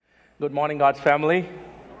Good morning, God's family.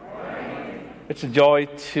 It's a joy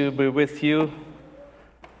to be with you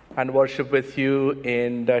and worship with you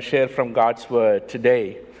and share from God's Word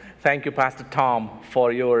today. Thank you, Pastor Tom,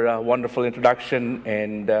 for your wonderful introduction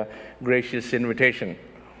and gracious invitation.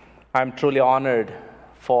 I'm truly honored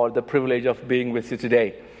for the privilege of being with you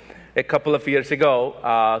today. A couple of years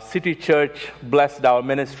ago, City Church blessed our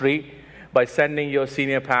ministry by sending your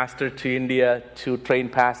senior pastor to India to train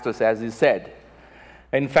pastors, as he said.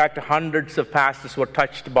 In fact, hundreds of pastors were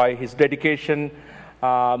touched by his dedication,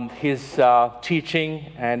 his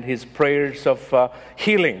teaching, and his prayers of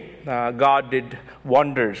healing. God did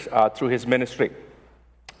wonders through his ministry.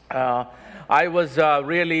 I was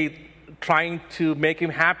really trying to make him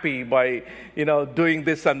happy by, doing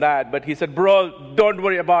this and that. But he said, bro, don't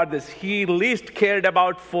worry about this. He least cared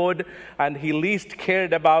about food, and he least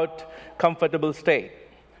cared about comfortable stay.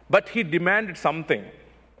 But he demanded something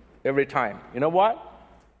every time. You know what?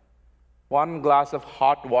 1 glass of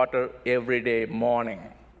hot water every day morning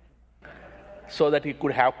so that he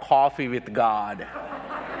could have coffee with God.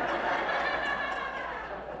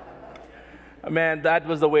 Man, that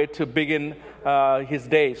was the way to begin his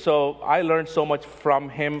day. So I learned so much from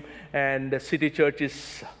him, and the City Church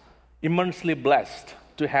is immensely blessed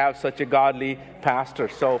to have such a godly pastor.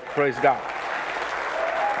 So praise God.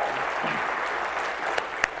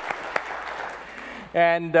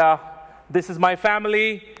 And this is my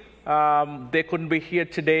family. They couldn't be here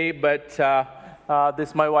today, but this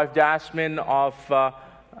is my wife Jasmine, wife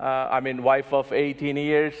of 18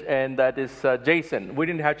 years, and that is Jason. We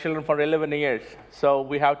didn't have children for 11 years, so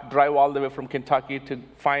we have to drive all the way from Kentucky to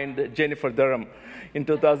find Jennifer Durham in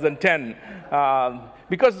 2010.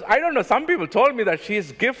 Because, I don't know, some people told me that she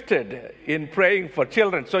is gifted in praying for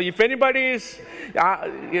children. So if anybody is,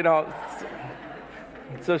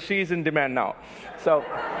 so she's in demand now.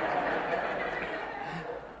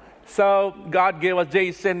 So God gave us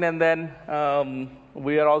Jason, and then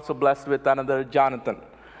we are also blessed with another Jonathan.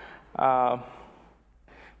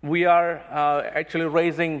 We are actually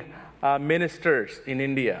raising ministers in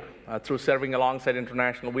India through Serving Alongside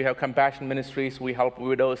International. We have compassion ministries. We help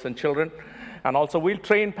widows and children. And also we'll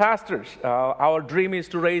train pastors. Our dream is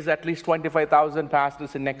to raise at least 25,000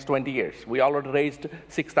 pastors in the next 20 years. We already raised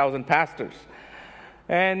 6,000 pastors.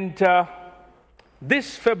 And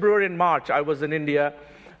this February and March, I was in India,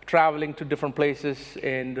 traveling to different places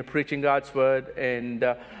and preaching God's Word and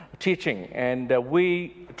teaching. And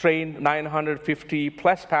we trained 950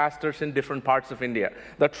 plus pastors in different parts of India.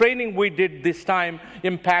 The training we did this time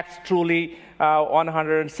impacts truly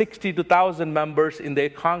 160 to 1,000 members in their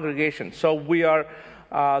congregation. So we are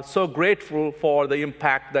so grateful for the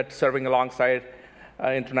impact that Serving Alongside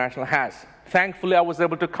International has. Thankfully, I was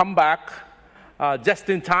able to come back just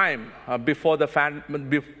in time before the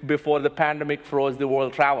pandemic froze the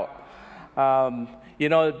world travel.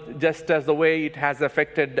 Just as the way it has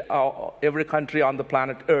affected every country on the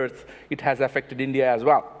planet Earth, it has affected India as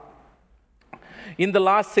well. In the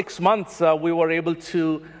last 6 months, we were able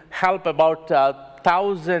to help about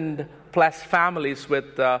 1,000 plus families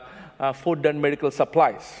with food and medical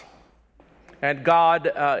supplies. And God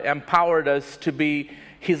empowered us to be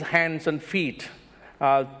His hands and feet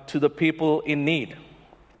to the people in need.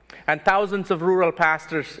 And thousands of rural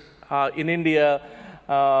pastors in India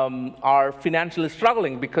are financially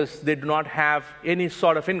struggling because they do not have any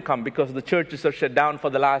sort of income because the churches are shut down for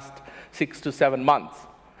the last 6 to 7 months.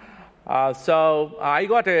 So I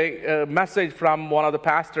got a message from one of the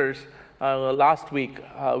pastors last week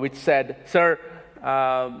which said, "Sir,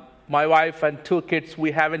 my wife and 2 kids, we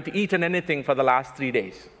haven't eaten anything for the last 3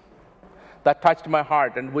 days." That touched my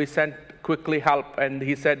heart, and we sent quickly help, and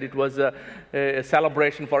he said it was a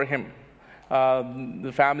celebration for him.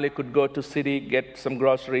 The family could go to city, get some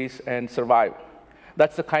groceries, and survive.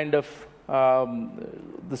 That's the kind of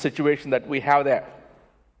the situation that we have there.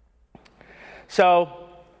 So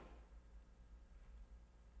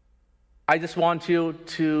I just want you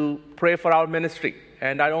to pray for our ministry,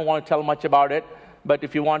 and I don't want to tell much about it. But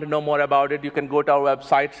if you want to know more about it, you can go to our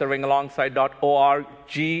website, servingalongside.org,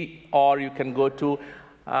 or you can go to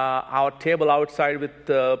our table outside with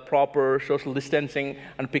proper social distancing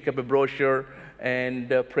and pick up a brochure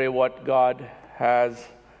and pray what God has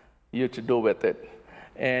you to do with it.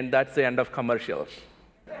 And that's the end of commercials.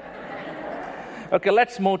 Okay,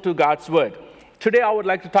 let's move to God's Word. Today I would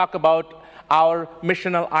like to talk about our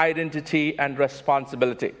missional identity and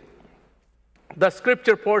responsibility. The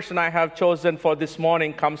scripture portion I have chosen for this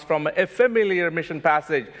morning comes from a familiar mission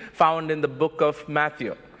passage found in the book of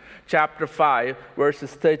Matthew, chapter 5,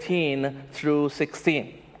 verses 13 through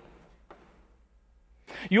 16.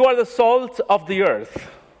 You are the salt of the earth.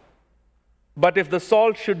 But if the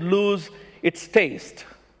salt should lose its taste,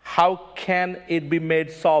 how can it be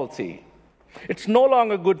made salty? It's no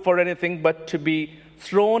longer good for anything but to be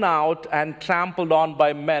thrown out and trampled on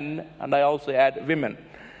by men, and I also add women.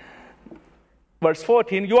 Verse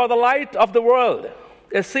 14, you are the light of the world.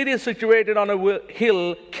 A city situated on a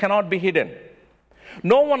hill cannot be hidden.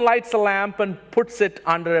 No one lights a lamp and puts it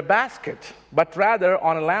under a basket, but rather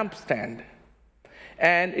on a lampstand.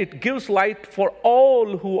 And it gives light for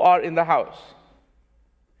all who are in the house.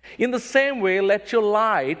 In the same way, let your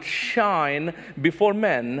light shine before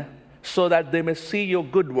men, so that they may see your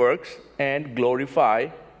good works and glorify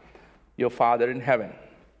your Father in heaven.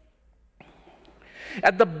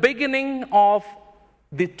 At the beginning of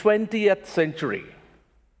the 20th century,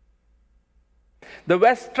 the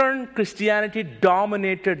Western Christianity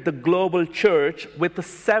dominated the global church, with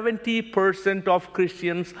 70% of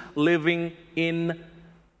Christians living in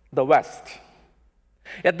the West.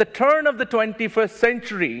 At the turn of the 21st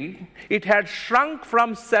century, it had shrunk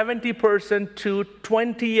from 70% to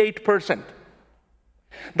 28%.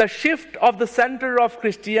 The shift of the center of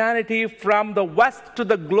Christianity from the West to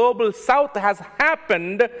the global South has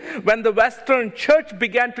happened when the Western church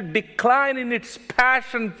began to decline in its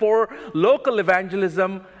passion for local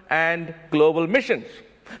evangelism and global missions.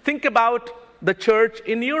 Think about the church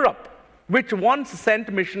in Europe, which once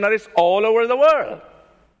sent missionaries all over the world.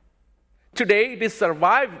 Today, it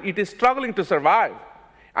is struggling to survive,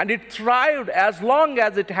 and it thrived as long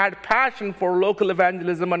as it had passion for local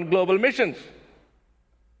evangelism and global missions.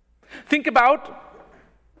 Think about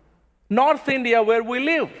North India, where we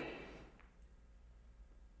live.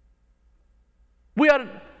 We are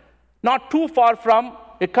not too far from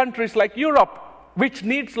countries like Europe, which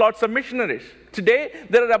needs lots of missionaries. Today,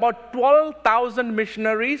 there are about 12,000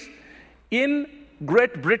 missionaries in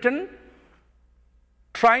Great Britain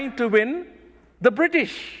trying to win the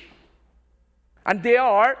British. And they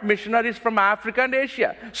are missionaries from Africa and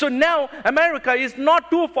Asia. So now America is not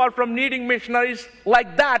too far from needing missionaries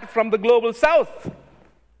like that from the global South.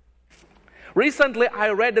 Recently, I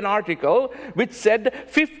read an article which said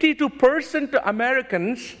 52% of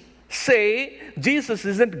Americans say Jesus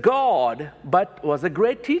isn't God, but was a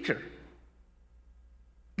great teacher.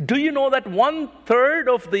 Do you know that 1/3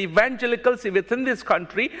 of the evangelicals within this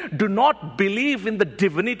country do not believe in the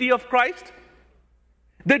divinity of Christ?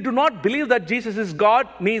 They do not believe that Jesus is God,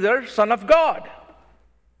 neither Son of God.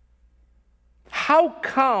 How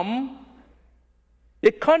come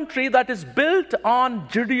a country that is built on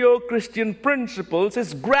Judeo-Christian principles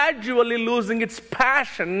is gradually losing its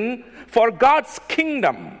passion for God's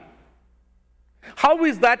kingdom? How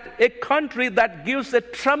is that a country that gives a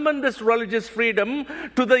tremendous religious freedom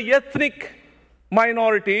to the ethnic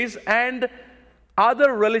minorities and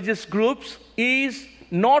other religious groups is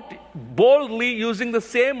not boldly using the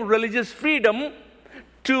same religious freedom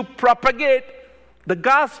to propagate the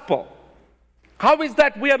gospel? How is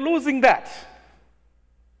that we are losing that?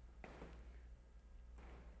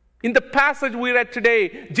 In the passage we read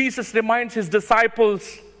today, Jesus reminds his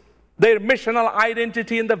disciples their missional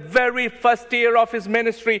identity in the very first year of his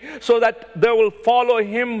ministry, so that they will follow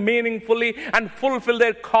him meaningfully and fulfill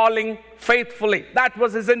their calling faithfully. That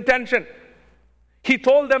was his intention. He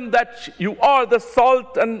told them that you are the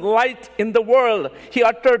salt and light in the world. He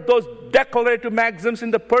uttered those declarative maxims in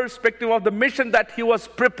the perspective of the mission that he was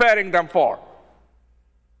preparing them for.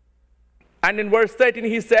 And in verse 13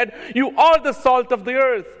 he said, you are the salt of the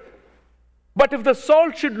earth. But if the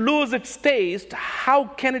salt should lose its taste, how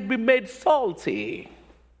can it be made salty?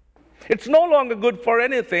 It's no longer good for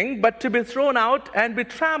anything but to be thrown out and be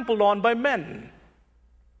trampled on by men.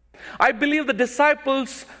 I believe the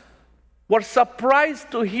disciples were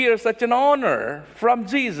surprised to hear such an honor from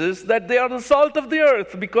Jesus, that they are the salt of the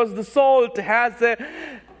earth, because the salt has a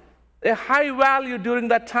high value during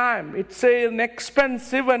that time. It's an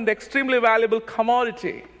expensive and extremely valuable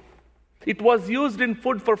commodity. It was used in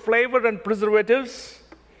food for flavor and preservatives,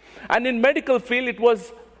 and in medical field it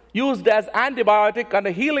was used as antibiotic and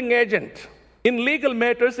a healing agent. In legal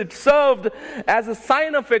matters it served as a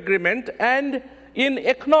sign of agreement, and in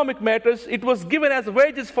economic matters it was given as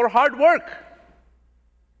wages for hard work.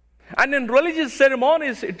 And in religious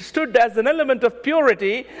ceremonies it stood as an element of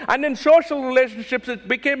purity, and in social relationships it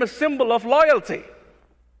became a symbol of loyalty.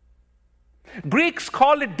 Greeks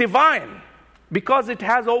call it divine, because it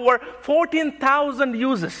has over 14,000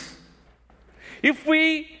 uses. If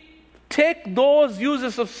we take those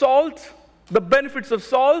uses of salt, the benefits of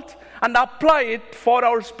salt, and apply it for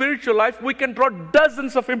our spiritual life, we can draw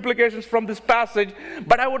dozens of implications from this passage.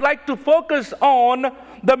 But I would like to focus on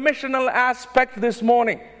the missional aspect this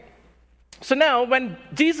morning. So now, when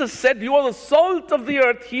Jesus said, you are the salt of the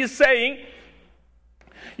earth, he is saying,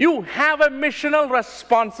 You have a missional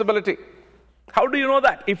responsibility. How do you know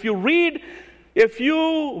that? If you read a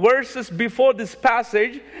few verses before this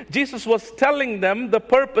passage, Jesus was telling them the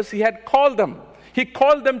purpose he had called them. He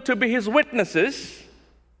called them to be his witnesses.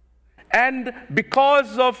 And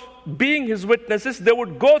because of being his witnesses, they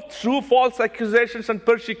would go through false accusations and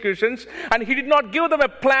persecutions. And he did not give them a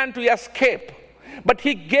plan to escape. But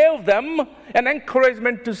he gave them an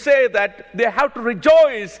encouragement to say that they have to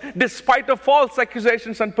rejoice despite of false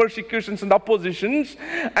accusations and persecutions and oppositions.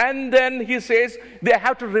 And then he says they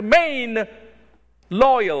have to remain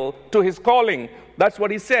loyal to his calling. That's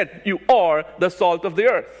what he said. You are the salt of the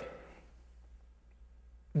earth.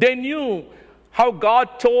 They knew how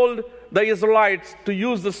God told the Israelites to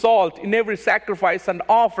use the salt in every sacrifice and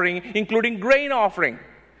offering, including grain offering.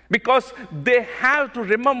 Because they have to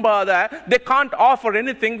remember that they can't offer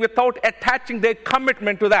anything without attaching their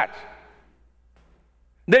commitment to that.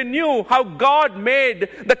 They knew how God made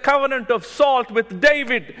the covenant of salt with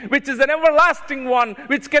David, which is an everlasting one,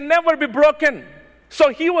 which can never be broken. So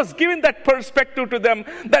he was giving that perspective to them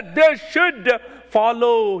that they should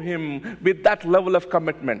follow him with that level of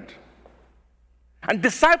commitment. And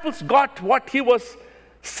disciples got what he was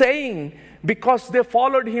saying because they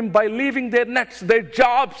followed him by leaving their nets, their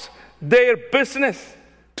jobs, their business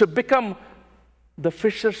to become the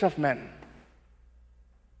fishers of men.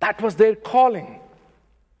 That was their calling.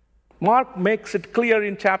 Mark makes it clear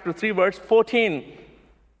in chapter 3, verse 14.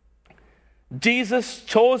 Jesus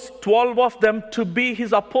chose 12 of them to be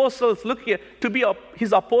his apostles. Look here, to be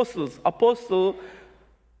his apostles.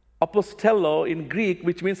 Apostello in Greek,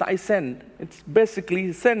 which means I send. It's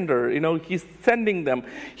basically sender. He's sending them.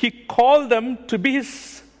 He called them to be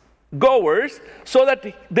his goers so that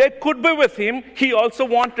they could be with him. He also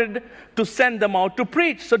wanted to send them out to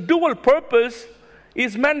preach. So dual purpose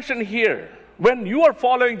is mentioned here. When you are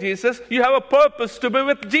following Jesus, you have a purpose to be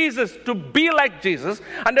with Jesus, to be like Jesus,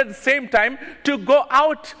 and at the same time to go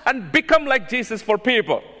out and become like Jesus for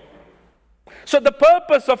people. So the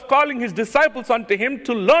purpose of calling his disciples unto him,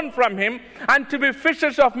 to learn from him, and to be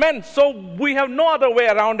fishers of men. So we have no other way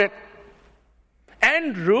around it.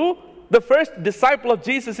 Andrew, the first disciple of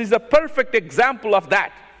Jesus, is a perfect example of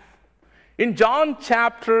that. In John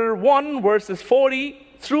chapter 1, verses 40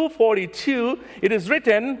 through 42, it is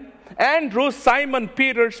written, Andrew, Simon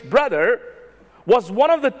Peter's brother, was one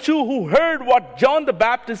of the two who heard what John the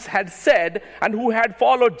Baptist had said and who had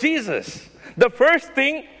followed Jesus. The first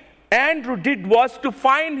thing Andrew did was to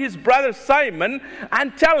find his brother Simon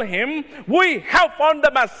and tell him, we have found the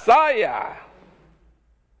Messiah.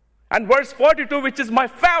 And verse 42, which is my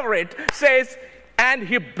favorite, says, and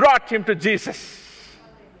he brought him to Jesus.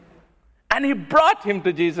 And he brought him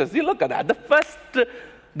to Jesus. You look at that. The first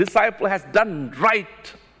disciple has done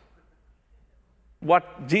right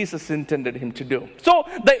what Jesus intended him to do. So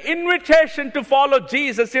the invitation to follow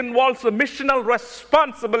Jesus involves a missional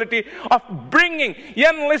responsibility of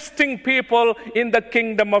enlisting people in the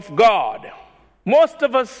kingdom of God. Most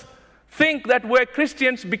of us think that we're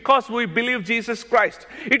Christians because we believe Jesus Christ.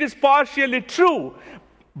 It is partially true,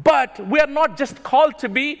 but we are not just called to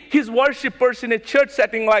be his worshipers in a church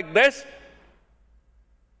setting like this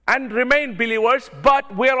and remain believers,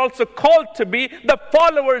 but we are also called to be the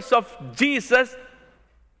followers of Jesus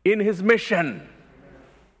in his mission.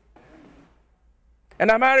 An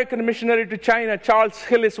American missionary to China, Charles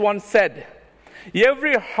Hillis, once said,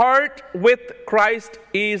 every heart with Christ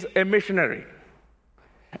is a missionary,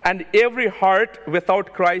 and every heart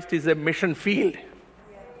without Christ is a mission field.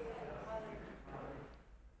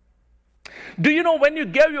 Do you know when you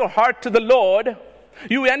gave your heart to the Lord,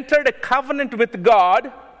 you entered a covenant with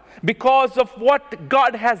God because of what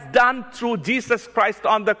God has done through Jesus Christ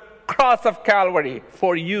on the cross of Calvary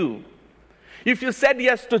for you. If you said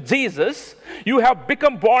yes to Jesus, you have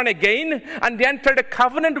become born again and entered a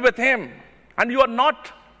covenant with him. And you are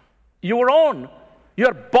not your own. You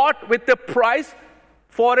are bought with a price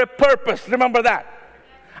for a purpose. Remember that.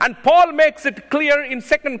 And Paul makes it clear in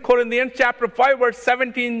 2 Corinthians chapter 5, verse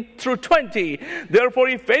 17 through 20. Therefore,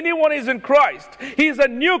 if anyone is in Christ, he is a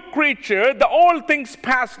new creature. The old things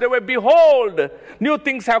passed away. Behold, new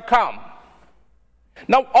things have come.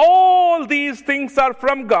 Now all these things are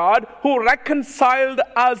from God, who reconciled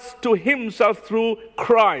us to himself through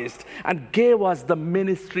Christ and gave us the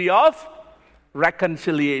ministry of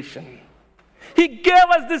reconciliation. He gave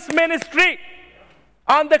us this ministry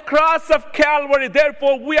on the cross of Calvary.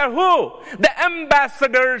 Therefore, we are who? The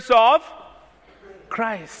ambassadors of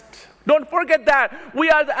Christ. Don't forget that. We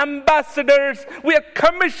are the ambassadors. We are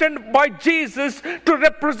commissioned by Jesus to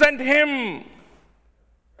represent him.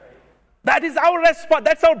 That is our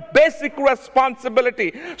that's our basic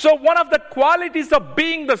responsibility. So one of the qualities of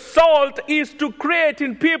being the salt is to create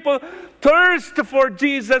in people thirst for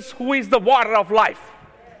Jesus, who is the water of life.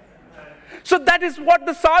 So that is what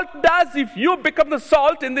the salt does. If you become the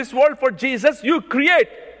salt in this world for Jesus, you create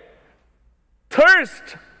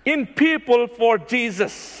thirst in people for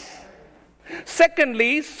Jesus.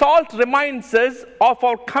 Secondly, salt reminds us of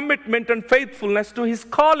our commitment and faithfulness to His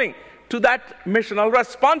calling, to that missional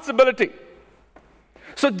responsibility.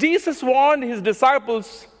 So Jesus warned His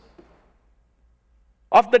disciples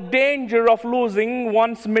of the danger of losing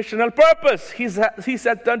one's missional purpose. He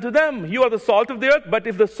said unto them, "You are the salt of the earth, but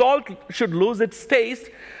if the salt should lose its taste,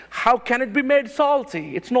 how can it be made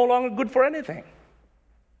salty? It's no longer good for anything."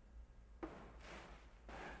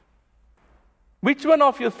 Which one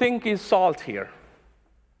of you think is salt here?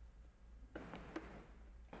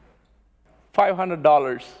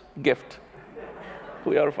 $500 gift.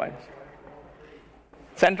 Whoever finds.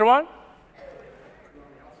 Center one?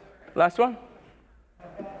 Last one?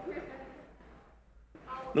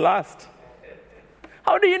 Last.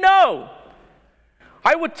 How do you know?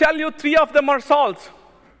 I would tell you 3 of them are salts.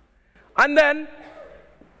 And then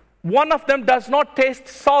one of them does not taste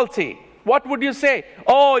salty. What would you say?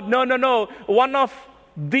 Oh, no. One of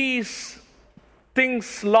these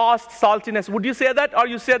things lost saltiness. Would you say that? Or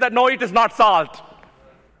you say that, no, it is not salt?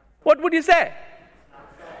 What would you say?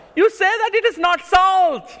 You say that it is not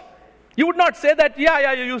salt. You would not say that,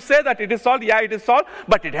 you say that it is salt, it is salt,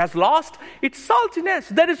 but it has lost its saltiness.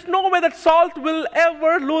 There is no way that salt will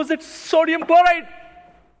ever lose its sodium chloride.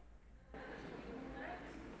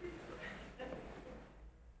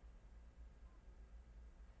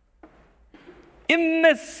 In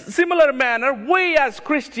a similar manner, we as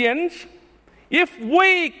Christians, if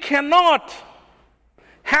we cannot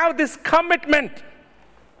have this commitment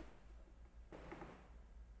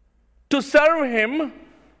to serve Him,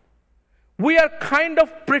 we are kind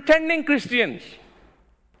of pretending Christians.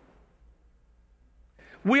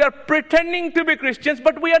 We are pretending to be Christians,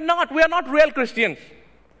 but we are not. We are not real Christians.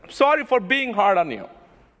 I'm sorry for being hard on you.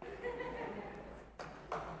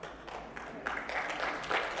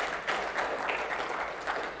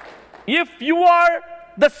 If you are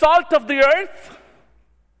the salt of the earth,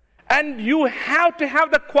 and you have to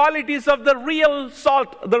have the qualities of the real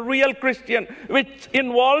salt, the real Christian, which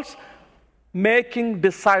involves making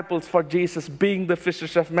disciples for Jesus, being the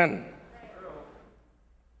fishers of men.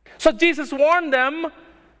 So Jesus warned them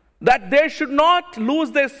that they should not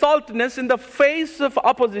lose their saltiness in the face of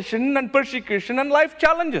opposition and persecution and life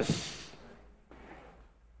challenges.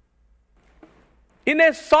 In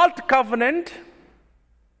a salt covenant,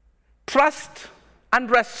 trust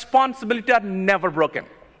and responsibility are never broken.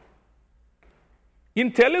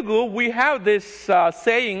 In Telugu, we have this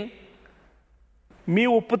saying, "Me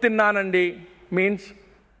uppu tinnanandi," means,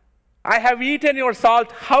 I have eaten your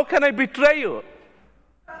salt, how can I betray you?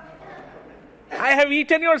 I have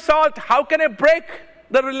eaten your salt, how can I break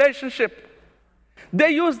the relationship?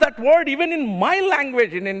 They use that word even in my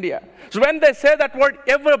language in India. So when they say that word,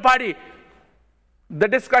 everybody, the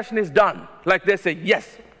discussion is done. Like they say,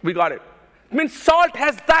 yes, we got it. It means salt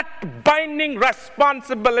has that binding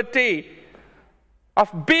responsibility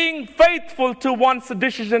of being faithful to one's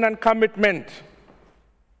decision and commitment.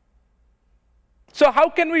 So how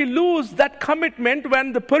can we lose that commitment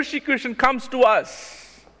when the persecution comes to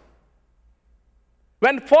us?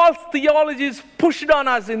 When false theology is pushed on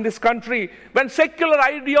us in this country, when secular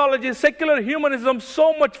ideology, secular humanism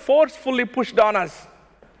so much forcefully pushed on us,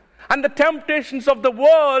 and the temptations of the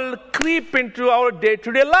world creep into our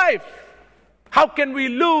day-to-day life, how can we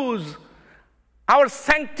lose our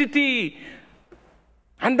sanctity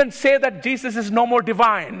and then say that Jesus is no more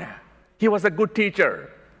divine? He was a good teacher.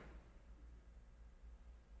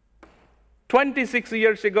 26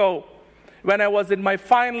 years ago, when I was in my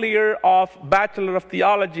final year of Bachelor of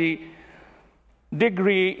Theology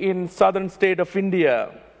degree in southern state of India,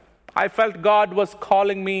 I felt God was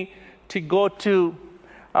calling me to go to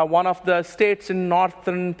one of the states in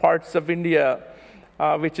northern parts of India,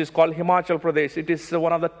 which is called Himachal Pradesh. It is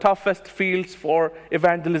one of the toughest fields for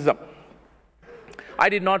evangelism. I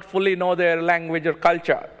did not fully know their language or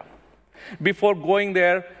culture. Before going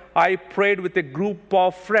there, I prayed with a group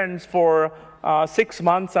of friends for 6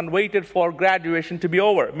 months and waited for graduation to be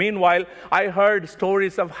over. Meanwhile, I heard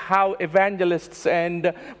stories of how evangelists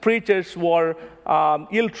and preachers were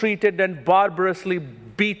ill-treated and barbarously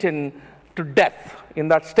beaten to death in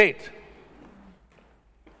that state.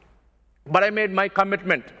 But I made my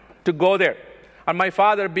commitment to go there. And my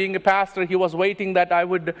father, being a pastor, he was waiting that I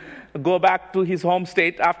would go back to his home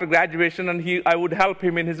state after graduation and I would help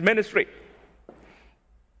him in his ministry.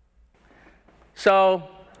 So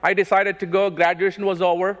I decided to go. Graduation was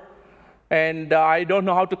over, and I don't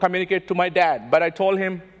know how to communicate to my dad. But I told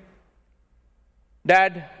him,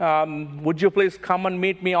 Dad, would you please come and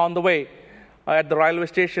meet me on the way at the railway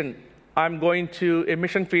station? I'm going to a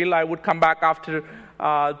mission field. I would come back after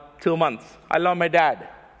 2 months. I love my dad.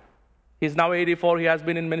 He's now 84. He has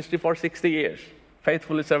been in ministry for 60 years,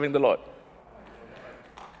 faithfully serving the Lord.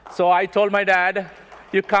 So I told my dad,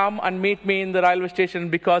 you come and meet me in the railway station,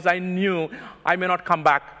 because I knew I may not come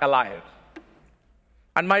back alive.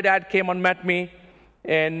 And my dad came and met me,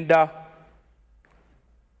 and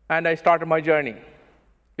I started my journey.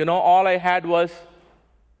 All I had was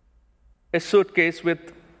a suitcase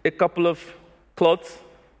with a couple of clothes,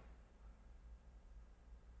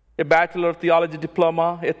 a Bachelor of Theology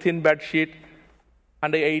diploma, a thin bed sheet,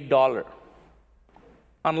 and $8.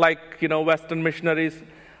 Unlike, Western missionaries,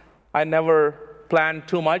 I never planned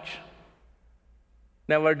too much,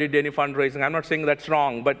 never did any fundraising. I'm not saying that's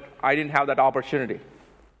wrong, but I didn't have that opportunity.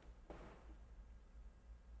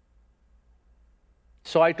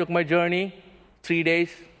 So I took my journey, 3 days,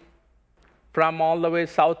 from all the way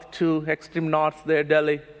south to extreme north there,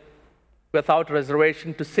 Delhi, without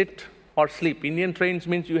reservation, to sit or sleep. Indian trains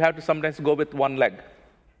means you have to sometimes go with one leg.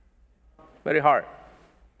 Very hard.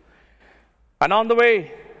 And on the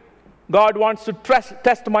way, God wants to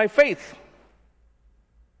test my faith.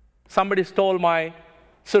 Somebody stole my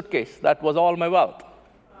suitcase. That was all my wealth.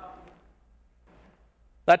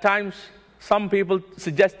 At times, some people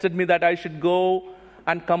suggested me that I should go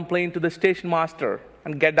and complain to the station master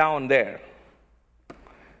and get down there.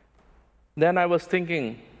 Then I was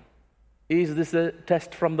thinking, is this a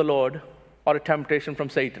test from the Lord or a temptation from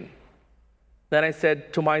Satan? Then I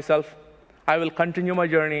said to myself, I will continue my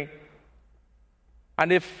journey,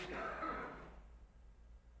 and if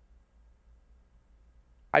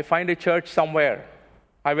I find a church somewhere,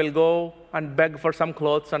 I will go and beg for some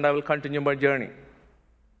clothes, and I will continue my journey.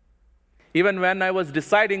 Even when I was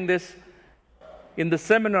deciding this, in the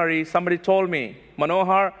seminary, somebody told me,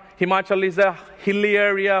 Manohar, Himachal is a hilly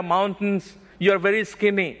area, mountains, you are very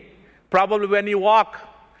skinny. Probably when you walk,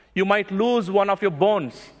 you might lose one of your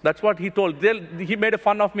bones. That's what he told. He made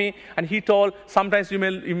fun of me, and he told, sometimes you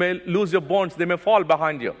may lose your bones, they may fall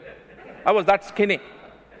behind you. I was that skinny.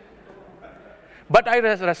 But I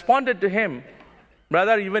responded to him,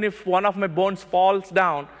 brother, even if one of my bones falls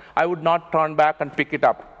down, I would not turn back and pick it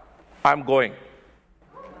up. I'm going.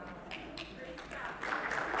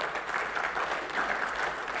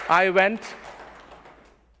 I went,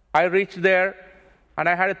 I reached there, and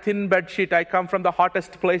I had a thin bed sheet. I come from the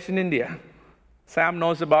hottest place in India. Sam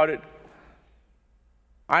knows about it.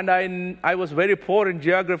 And I was very poor in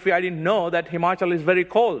geography. I didn't know that Himachal is very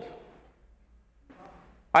cold.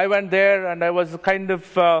 I went there, and I was kind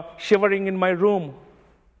of shivering in my room.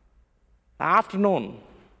 Afternoon.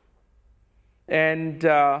 And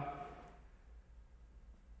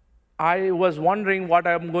I was wondering what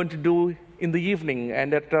I'm going to do in the evening,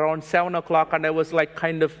 and at around 7 o'clock, and I was like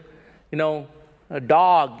kind of, a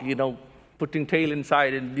dog, putting tail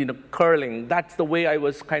inside and, curling. That's the way I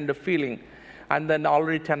was kind of feeling. And then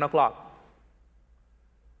already 10 o'clock.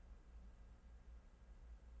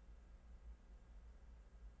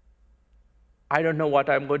 I don't know what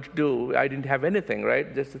I'm going to do. I didn't have anything,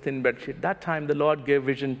 right? Just a thin bed sheet. That time, the Lord gave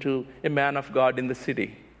vision to a man of God in the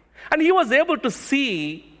city. And he was able to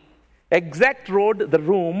see exact road, the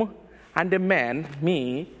room, and a man,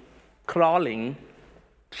 me, crawling,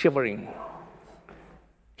 shivering.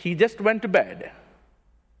 He just went to bed.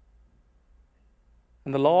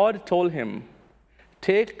 And the Lord told him,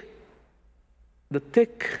 take the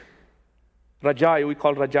thick rajai, we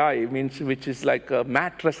call rajai, which is like a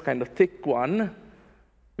mattress kind of thick one,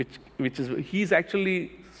 which is, he's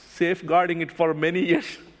actually safeguarding it for many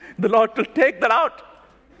years. The Lord will take that out.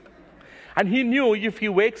 And he knew if he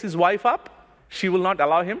wakes his wife up, she will not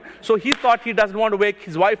allow him. So he thought he doesn't want to wake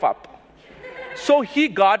his wife up. So he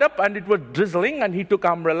got up, and it was drizzling, and he took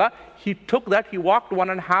umbrella. He took that, he walked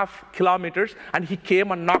 1.5 kilometers, and he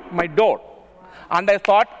came and knocked my door. And I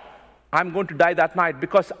thought, I'm going to die that night,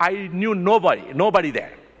 because I knew nobody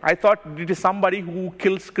there. I thought it is somebody who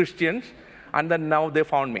kills Christians, and then now they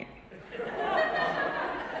found me.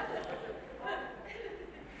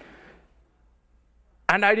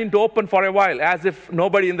 And I didn't open for a while, as if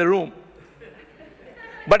nobody in the room.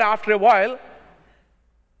 But after a while,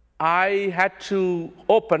 I had to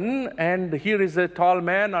open, and here is a tall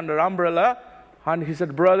man under umbrella, and he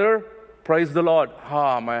said, brother, praise the Lord.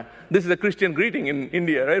 Man. This is a Christian greeting in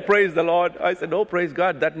India, right? Praise the Lord. I said, oh, praise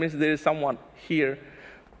God. That means there is someone here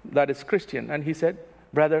that is Christian. And he said,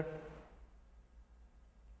 brother,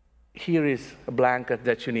 here is a blanket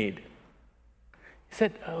that you need. He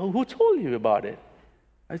said, who told you about it?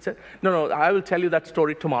 I said, no, I will tell you that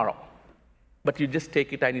story tomorrow. But you just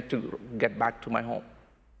take it, I need to get back to my home.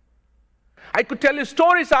 I could tell you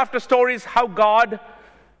stories after stories how God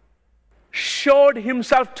showed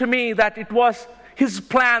himself to me that it was his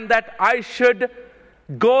plan that I should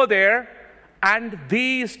go there, and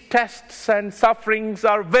these tests and sufferings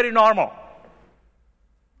are very normal.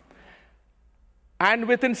 And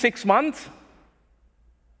within 6 months,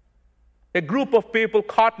 a group of people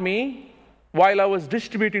caught me while I was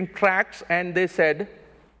distributing tracts, and they said,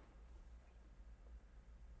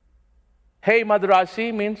 hey,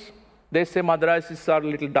 Madrasi, means they say Madrasis are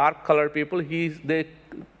little dark colored people. They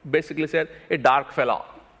basically said, a dark fellow.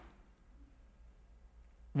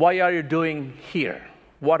 Why are you doing here?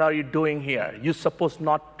 What are you doing here? You're supposed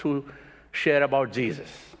not to share about Jesus.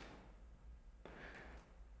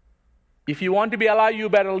 If you want to be alive, you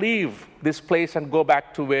better leave this place and go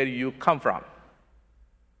back to where you come from.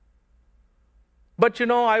 But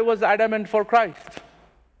I was adamant for Christ.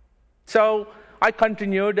 So I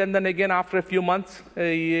continued, and then again after a few months,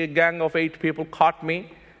 a gang of 8 people caught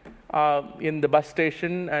me in the bus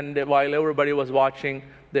station, and while everybody was watching,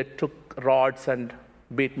 they took rods and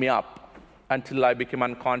beat me up until I became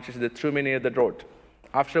unconscious. They threw me near the road.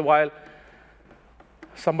 After a while,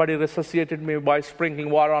 somebody resuscitated me by sprinkling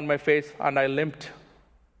water on my face, and I limped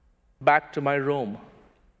back to my room,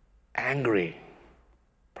 angry.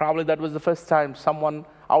 Probably that was the first time someone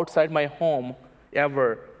outside my home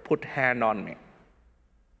ever put hand on me.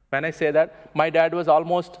 When I say that, my dad was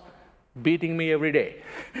almost beating me every day.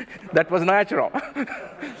 That was natural.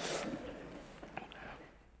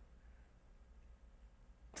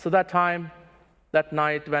 So that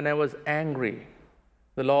night when I was angry,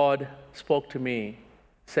 the Lord spoke to me,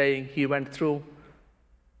 saying he went through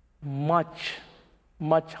much,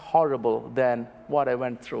 much horrible than what I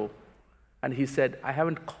went through. And he said, I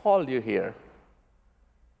haven't called you here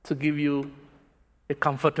to give you a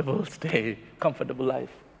comfortable stay, comfortable life.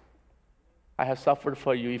 I have suffered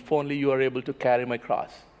for you. If only you are able to carry my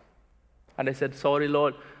cross. And I said, sorry,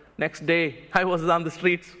 Lord. Next day, I was on the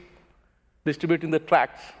streets distributing the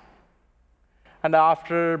tracts. And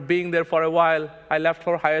after being there for a while, I left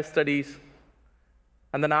for higher studies.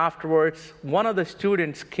 And then afterwards, one of the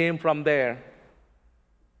students came from there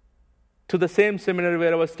to the same seminary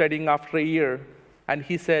where I was studying after a year. And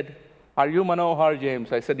he said, are you Manohar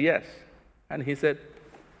James? I said, yes. And he said,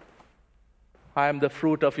 I am the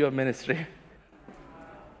fruit of your ministry.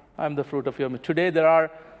 I am the fruit of your ministry. Today there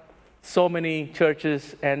are so many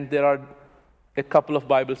churches, and there are a couple of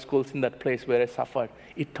Bible schools in that place where I suffered.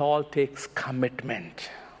 It all takes commitment.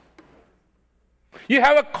 You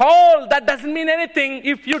have a call, that doesn't mean anything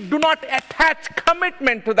if you do not attach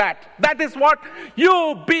commitment to that. That is what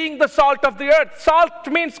you being the salt of the earth. Salt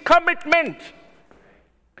means commitment.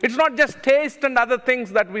 It's not just taste and other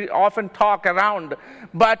things that we often talk around.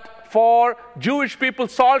 But for Jewish people,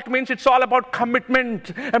 salt means it's all about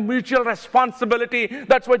commitment and mutual responsibility.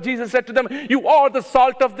 That's what Jesus said to them. You are the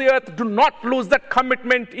salt of the earth. Do not lose that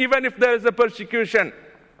commitment, even if there is a persecution.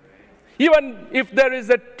 Even if there is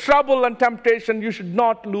a trouble and temptation, you should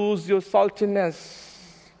not lose your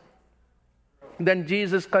saltiness. Then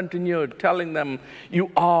Jesus continued telling them,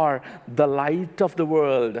 you are the light of the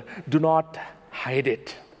world. Do not hide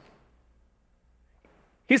it.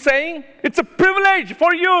 He's saying, it's a privilege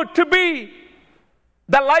for you to be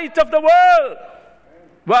the light of the world.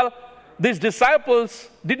 Well, these disciples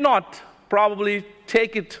did not probably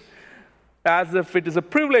take it as if it is a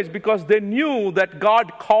privilege, because they knew that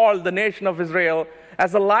God called the nation of Israel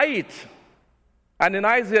as a light. And in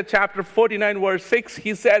Isaiah chapter 49 verse 6,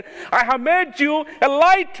 he said, I have made you a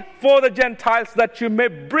light for the Gentiles, that you may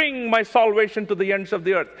bring my salvation to the ends of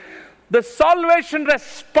the earth. The salvation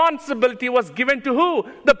responsibility was given to who?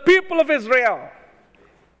 The people of Israel.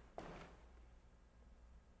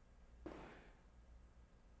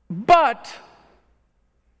 But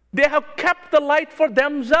they have kept the light for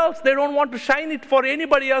themselves. They don't want to shine it for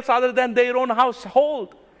anybody else other than their own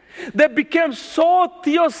household. They became so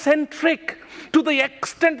theocentric to the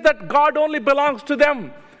extent that God only belongs to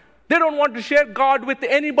them. They don't want to share God with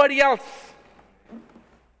anybody else.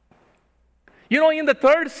 In the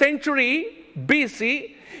 3rd century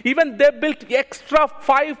BC, even they built extra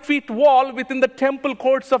 5-foot wall within the temple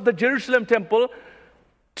courts of the Jerusalem temple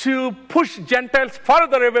to push Gentiles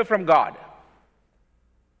further away from God.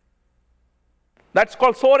 That's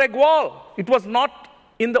called Soreg wall. It was not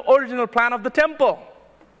in the original plan of the temple.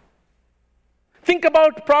 Think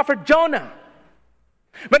about Prophet Jonah.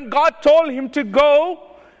 When God told him to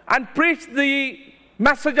go and preach the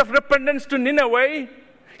message of repentance to Nineveh,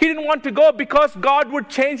 he didn't want to go because God would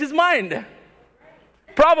change his mind.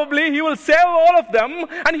 Probably he will save all of them,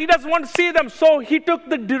 and he doesn't want to see them, so he took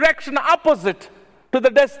the direction opposite to the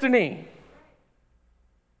destiny.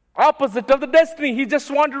 Opposite of the destiny. He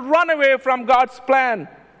just wanted to run away from God's plan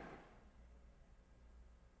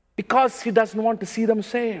because he doesn't want to see them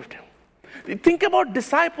saved. Think about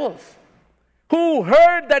disciples who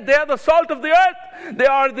heard that they are the salt of the earth, they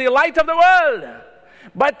are the light of the world,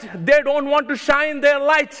 but they don't want to shine their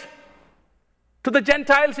light to the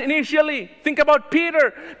Gentiles initially. Think about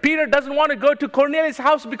Peter. Peter doesn't want to go to Cornelius'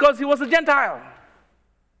 house because he was a Gentile.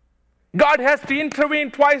 God has to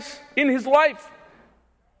intervene twice in his life.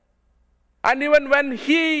 And even when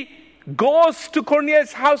he goes to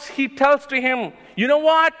Cornelius' house, he tells to him, you know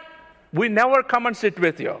what? We never come and sit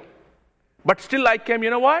with you. But still I came, you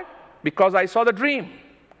know what? Because I saw the dream.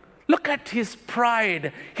 Look at his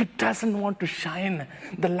pride. He doesn't want to shine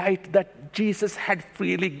the light that Jesus had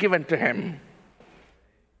freely given to him.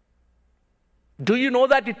 Do you know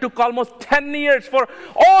that it took almost 10 years for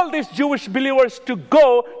all these Jewish believers to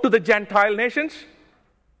go to the Gentile nations?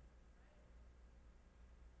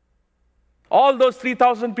 All those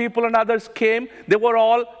 3,000 people and others came. They were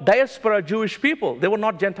all diaspora Jewish people. They were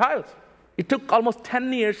not Gentiles. It took almost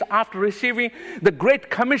 10 years after receiving the Great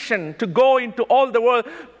Commission to go into all the world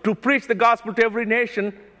to preach the gospel to every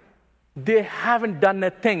nation. They haven't done a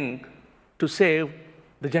thing to save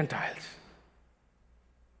the Gentiles.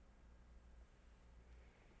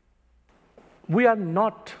 We are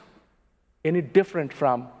not any different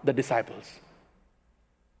from the disciples.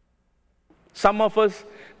 Some of us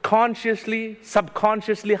consciously,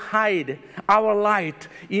 subconsciously hide our light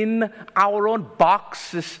in our own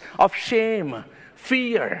boxes of shame,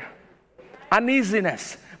 fear,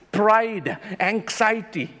 uneasiness, pride,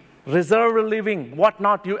 anxiety, reserved living,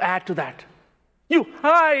 whatnot you add to that. You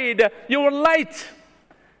hide your light.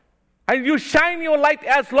 And you shine your light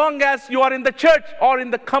as long as you are in the church or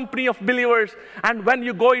in the company of believers. And when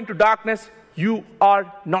you go into darkness, you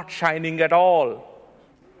are not shining at all.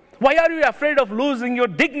 Why are you afraid of losing your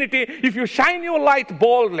dignity if you shine your light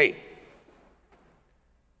boldly?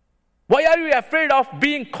 Why are you afraid of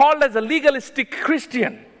being called as a legalistic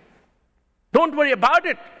Christian? Don't worry about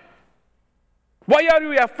it. Why are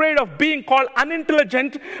you afraid of being called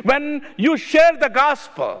unintelligent when you share the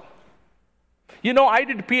gospel? You know, I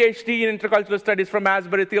did a PhD in intercultural studies from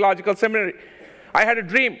Asbury Theological Seminary. I had a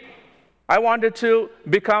dream. I wanted to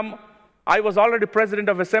I was already president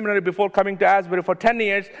of a seminary before coming to Asbury for 10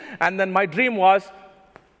 years. And then my dream was,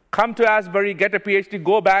 come to Asbury, get a PhD,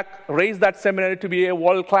 go back, raise that seminary to be a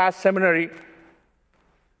world-class seminary,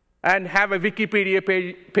 and have a Wikipedia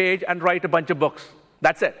page and write a bunch of books.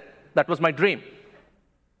 That's it. That was my dream.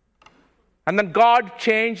 And then God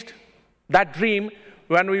changed that dream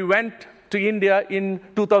when we went to India in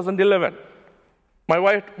 2011. My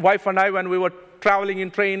wife and I, when we were traveling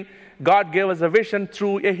in train, God gave us a vision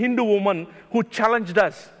through a Hindu woman who challenged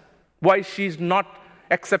us why she's not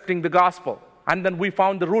accepting the gospel. And then we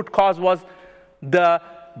found the root cause was the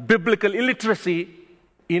biblical illiteracy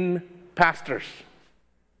in pastors.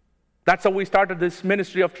 That's how we started this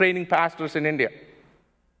ministry of training pastors in India.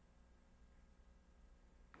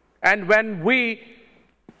 And when we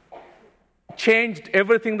changed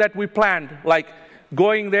everything that we planned, like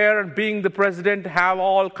going there and being the president, have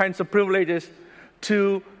all kinds of privileges,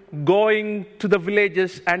 to going to the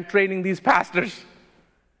villages and training these pastors.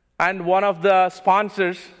 And one of the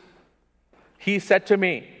sponsors, he said to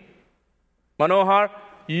me, Manohar,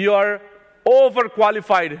 you are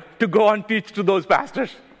overqualified to go and teach to those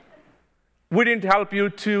pastors. We didn't help you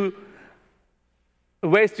to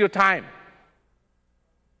waste your time.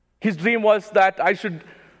 His dream was that I should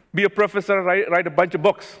be a professor, write a bunch of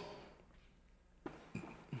books.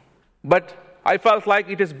 But I felt like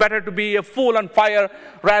it is better to be a fool on fire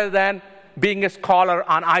rather than being a scholar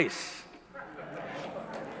on ice.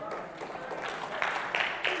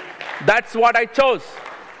 That's what I chose.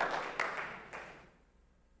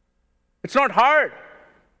 It's not hard,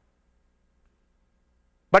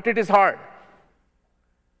 but it is hard.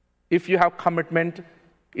 If you have commitment,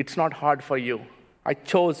 it's not hard for you. I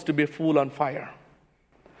chose to be a fool on fire.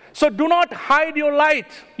 So do not hide your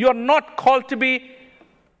light. You are not called to be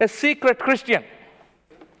a secret Christian.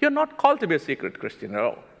 You're not called to be a secret Christian at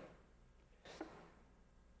all.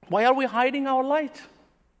 Why are we hiding our light?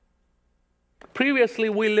 Previously,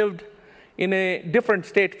 we lived in a different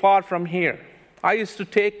state far from here. I used to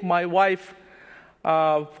take my wife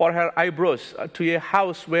for her eyebrows to a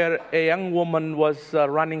house where a young woman was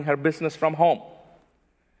running her business from home.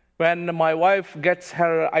 When my wife gets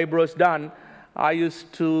her eyebrows done, I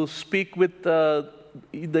used to speak with the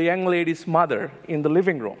young lady's mother in the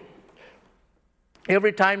living room.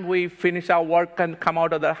 Every time we finish our work and come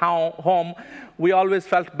out of the home, we always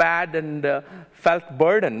felt bad and felt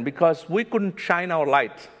burdened because we couldn't shine our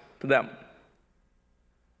light to them.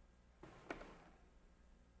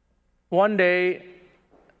 One day,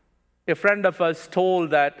 a friend of us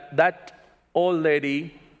told that old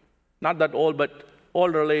lady, not that old, but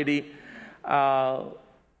older lady,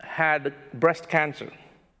 had breast cancer.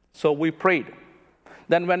 So we prayed.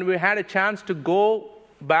 Then when we had a chance to go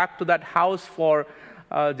back to that house for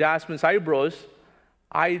Jasmine's eyebrows,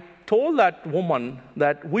 I told that woman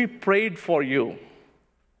that we prayed for you.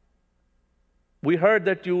 We heard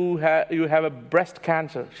that you have a breast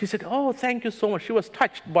cancer. She said, oh, thank you so much. She was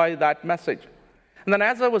touched by that message. And then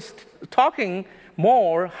as I was talking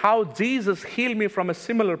more, how Jesus healed me from a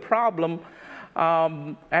similar problem,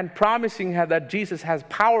 and promising her that Jesus has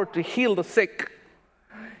power to heal the sick,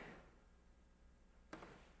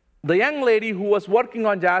 the young lady who was working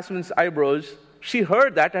on Jasmine's eyebrows, she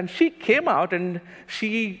heard that and she came out and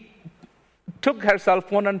she took her cell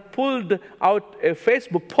phone and pulled out a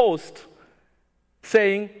Facebook post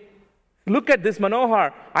saying, look at this,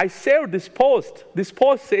 Manohar, I saved this post. This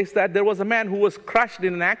post says that there was a man who was crushed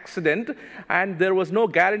in an accident and there was no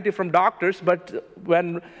guarantee from doctors, but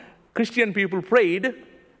when Christian people prayed,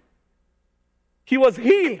 he was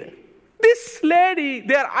healed. This lady,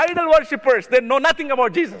 they are idol worshippers. They know nothing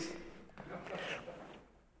about Jesus.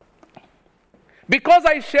 Because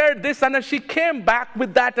I shared this and she came back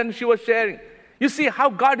with that and she was sharing. You see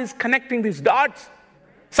how God is connecting these dots?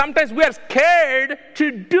 Sometimes we are scared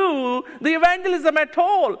to do the evangelism at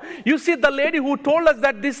all. You see, the lady who told us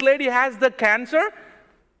that this lady has the cancer,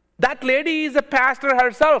 that lady is a pastor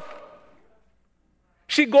herself.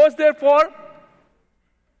 She goes there for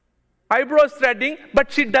eyebrows threading,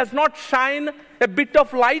 but she does not shine a bit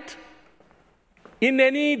of light in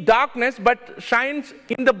any darkness, but shines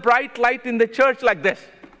in the bright light in the church like this.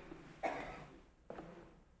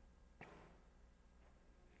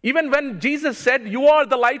 Even when Jesus said, you are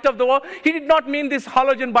the light of the world, he did not mean these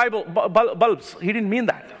halogen bulbs. He didn't mean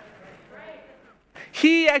that.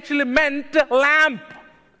 He actually meant lamp.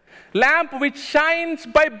 Lamp which shines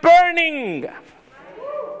by burning.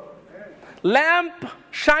 Lamp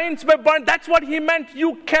shines by burn. That's what he meant.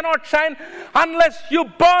 You cannot shine unless you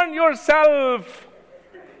burn yourself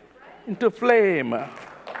into flame.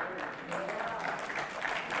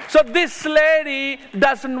 So this lady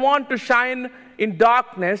doesn't want to shine in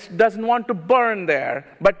darkness, doesn't want to burn there,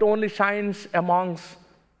 but only shines amongst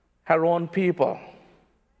her own people.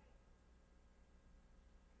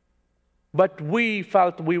 But we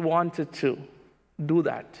felt we wanted to do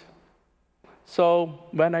that. So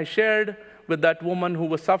when I shared with that woman who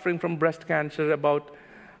was suffering from breast cancer about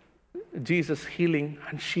Jesus healing,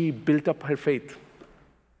 and she built up her faith.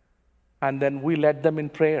 And then we led them in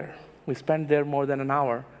prayer. We spent there more than an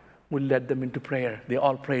hour. We led them into prayer. They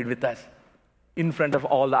all prayed with us in front of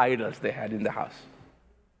all the idols they had in the house.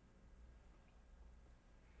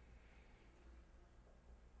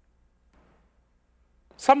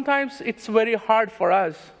 Sometimes it's very hard for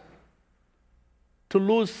us to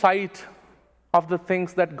lose sight of the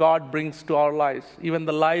things that God brings to our lives, even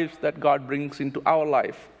the lives that God brings into our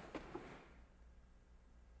life.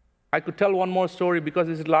 I could tell one more story because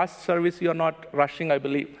this is last service. You're not rushing, I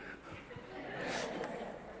believe.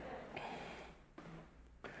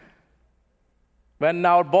 When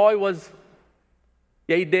our boy was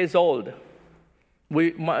 8 days old,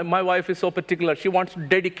 my wife is so particular. She wants to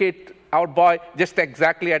dedicate our boy just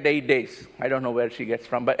exactly at 8 days. I don't know where she gets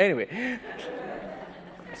from, but anyway.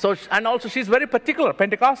 So, and also she's very particular,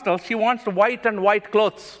 Pentecostal. She wants white and white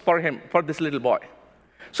clothes for him, for this little boy.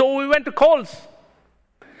 So we went to Kohl's.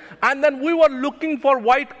 And then we were looking for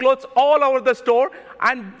white clothes all over the store,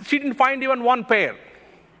 and she didn't find even one pair.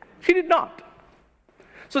 She did not.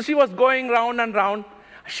 So she was going round and round.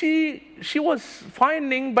 She was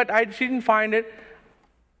finding, but she didn't find it.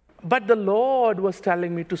 But the Lord was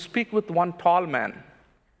telling me to speak with one tall man,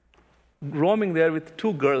 roaming there with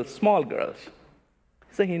two girls, small girls.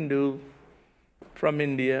 He's a Hindu from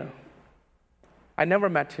India. I never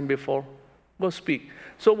met him before. Go speak.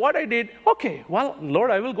 So what I did, okay, well,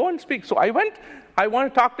 Lord, I will go and speak. So I went, I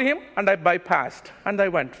want to talk to him, and I bypassed, and I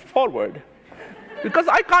went forward. Because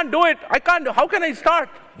I can't do it. How can I start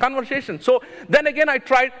conversation? So then again I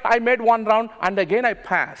tried, I made one round, and again I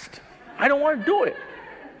passed. I don't want to do it.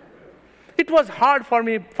 It was hard for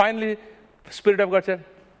me. Finally, the Spirit of God said,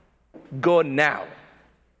 go now.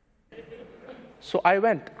 So I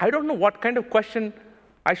went. I don't know what kind of question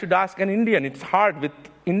I should ask an Indian. It's hard with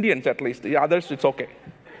Indians at least. The others, it's okay.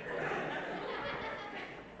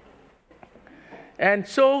 And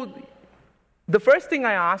so the first thing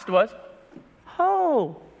I asked was,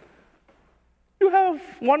 No. You have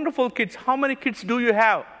wonderful kids. How many kids do you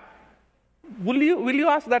have? Will you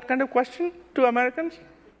ask that kind of question to Americans?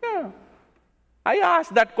 Yeah. I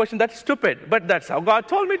asked that question. That's stupid, but that's how God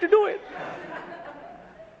told me to do it.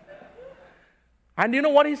 And you know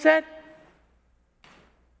what he said?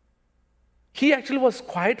 He actually was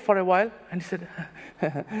quiet for a while, and he said,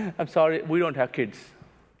 I'm sorry, we don't have kids.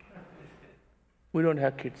 We don't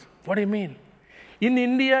have kids. What do you mean? In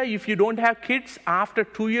India, if you don't have kids after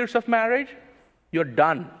 2 years of marriage, you're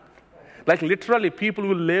done. Like literally, people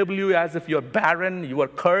will label you as if you're barren, you are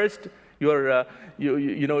cursed, you're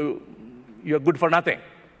good for nothing.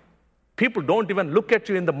 People don't even look at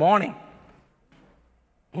you in the morning.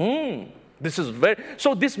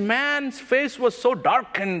 So this man's face was so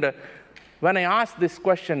darkened when I asked this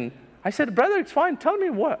question. I said, brother, it's fine. Tell me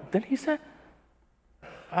what. Then he said,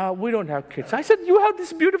 we don't have kids. I said, you have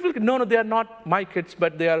this beautiful kid. No, they are not my kids,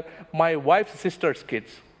 but they are my wife's sister's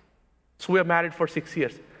kids. So we are married for 6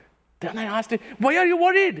 years. Then I asked him, why are you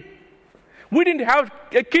worried? We didn't have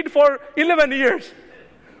a kid for 11 years.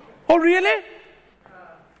 Oh, really?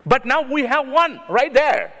 But now we have one right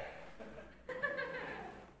there.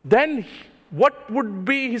 Then what would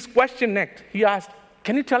be his question next? He asked,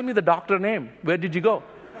 can you tell me the doctor name? Where did you go?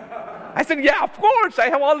 I said, yeah, of course. I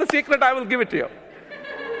have all the secret. I will give it to you.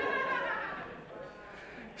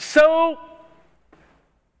 So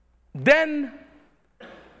then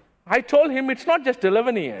I told him it's not just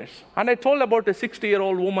 11 years. And I told about a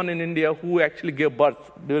 60-year-old woman in India who actually gave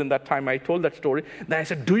birth during that time. I told that story. Then I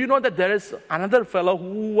said, do you know that there is another fellow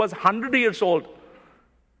who was 100 years old?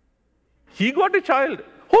 He got a child.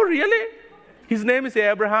 Oh, really? His name is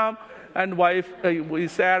Abraham and wife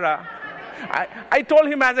is Sarah. I told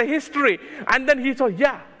him as a history. And then he thought,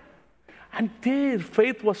 yeah. And their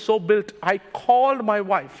faith was so built. I called my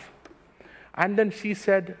wife. And then she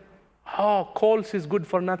said, Coles is good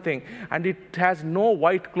for nothing. And it has no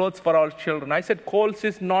white clothes for our children. I said, Coles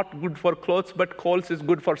is not good for clothes, but Coles is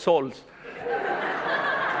good for souls.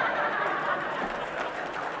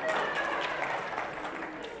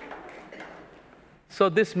 So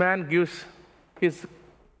this man gives his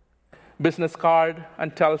business card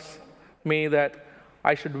and tells me that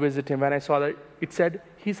I should visit him. When I saw that, it said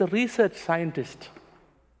he's a research scientist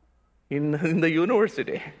in the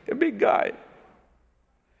university, a big guy.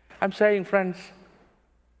 I'm saying, friends,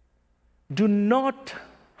 do not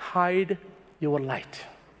hide your light.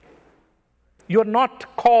 You're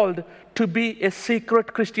not called to be a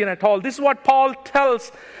secret Christian at all. This is what Paul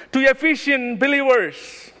tells to Ephesian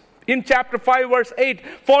believers in chapter 5, verse 8.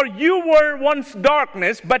 For you were once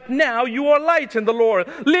darkness, but now you are light in the Lord.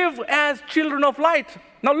 Live as children of light.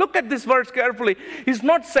 Now look at this verse carefully. He's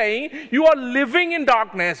not saying you are living in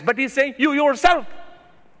darkness, but he's saying you yourself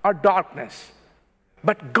are darkness.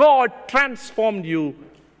 But God transformed you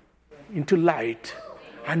into light.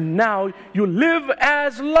 And now you live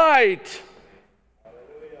as light.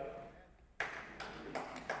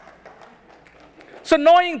 So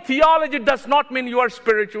knowing theology does not mean you are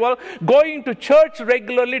spiritual. Going to church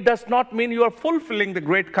regularly does not mean you are fulfilling the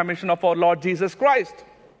great commission of our Lord Jesus Christ.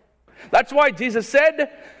 That's why Jesus said,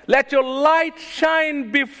 let your light shine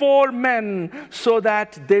before men so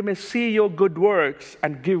that they may see your good works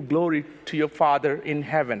and give glory to your Father in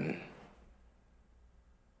heaven.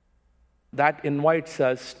 That invites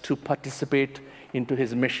us to participate into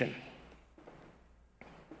his mission.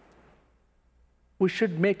 We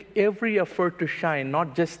should make every effort to shine,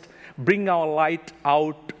 not just bring our light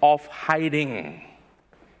out of hiding.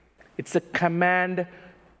 It's a command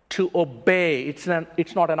to obey. It's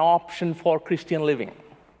not an option for Christian living.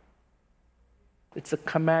 It's a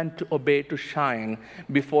command to obey, to shine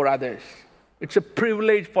before others. It's a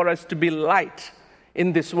privilege for us to be light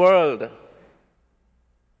in this world.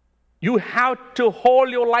 You have to hold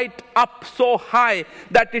your light up so high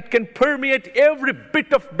that it can permeate every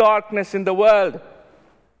bit of darkness in the world.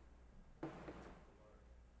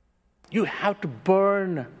 You have to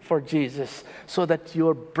burn for Jesus so that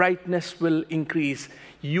your brightness will increase.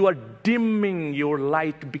 You are dimming your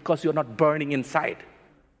light because you're not burning inside.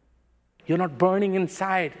 You're not burning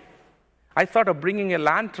inside. I thought of bringing a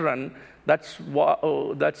lantern. That's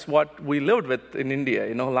what we lived with in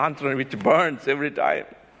India, lantern which burns every time.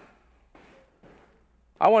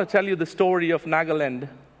 I want to tell you the story of Nagaland.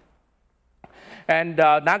 And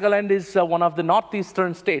Nagaland is one of the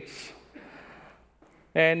northeastern states.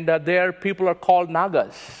 And there people are called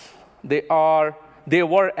Nagas. They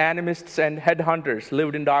were animists and headhunters,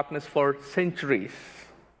 lived in darkness for centuries.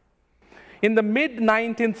 In the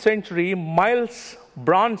mid-19th century, Miles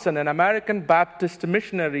Bronson, an American Baptist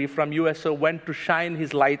missionary from USA, went to shine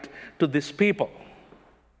his light to these people.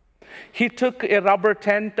 He took a rubber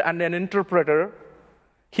tent and an interpreter.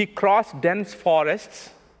 He crossed dense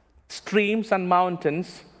forests, streams, and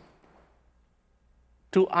mountains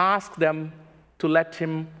to ask them to let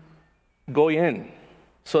him go in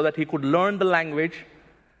so that he could learn the language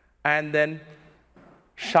and then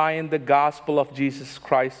shine the gospel of Jesus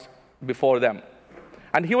Christ before them.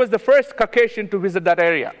 And he was the first Caucasian to visit that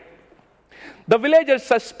area. The villagers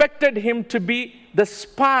suspected him to be the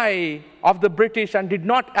spy of the British and did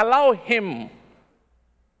not allow him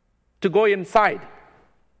to go inside.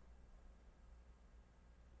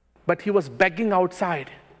 But he was begging outside,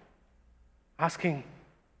 asking,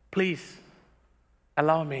 please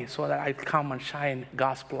allow me so that I come and shine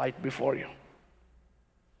gospel light before you.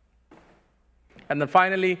 And then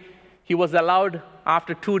finally, he was allowed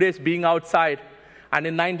after 2 days being outside. And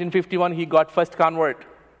in 1951, he got first convert.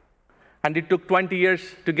 And it took 20 years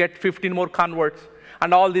to get 15 more converts.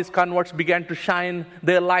 And all these converts began to shine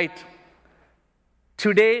their light.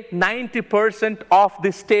 Today, 90% of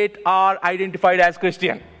the state are identified as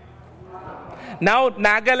Christian. Now,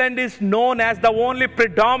 Nagaland is known as the only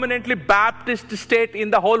predominantly Baptist state in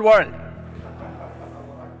the whole world.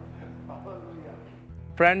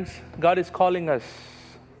 Friends, God is calling us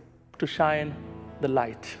to shine the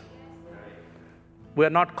light. We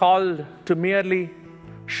are not called to merely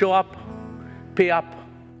show up, pay up,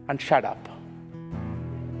 and shut up.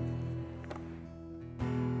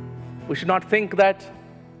 We should not think that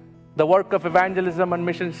the work of evangelism and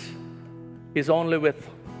missions is only with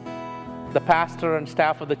the pastor and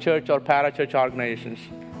staff of the church or parachurch organizations.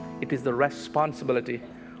 It is the responsibility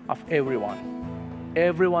of everyone,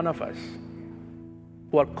 every one of us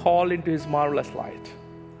who are called into His marvelous light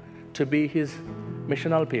to be His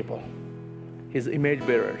missional people, His image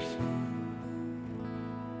bearers.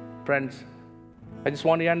 Friends, I just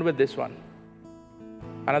want to end with this one.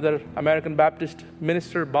 Another American Baptist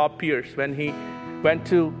minister, Bob Pierce, when he went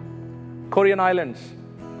to Korean Islands,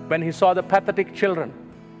 when he saw the pathetic children,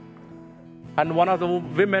 and one of the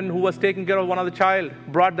women who was taking care of one of the child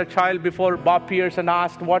brought the child before Bob Pierce and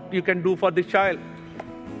asked what you can do for this child.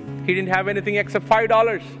 He didn't have anything except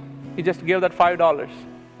 $5. He just gave that $5.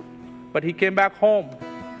 But he came back home,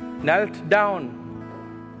 knelt down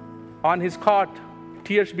on his cot,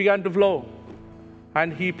 tears began to flow,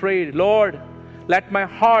 and he prayed, Lord, let my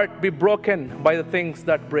heart be broken by the things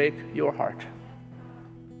that break your heart.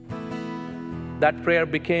 That prayer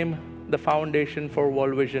became the foundation for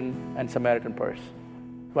World Vision and Samaritan Purse.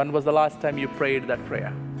 When was the last time you prayed that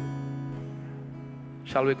prayer?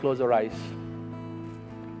 Shall we close our eyes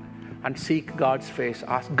and seek God's face?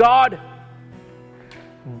 Ask God,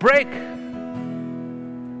 break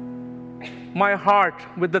my heart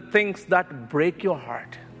with the things that break your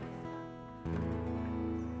heart.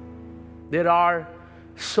 There are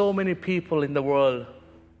so many people in the world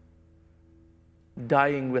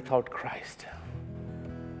dying without Christ.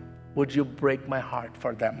 Would you break my heart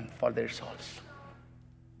for them, for their souls?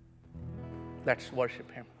 Let's worship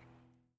Him.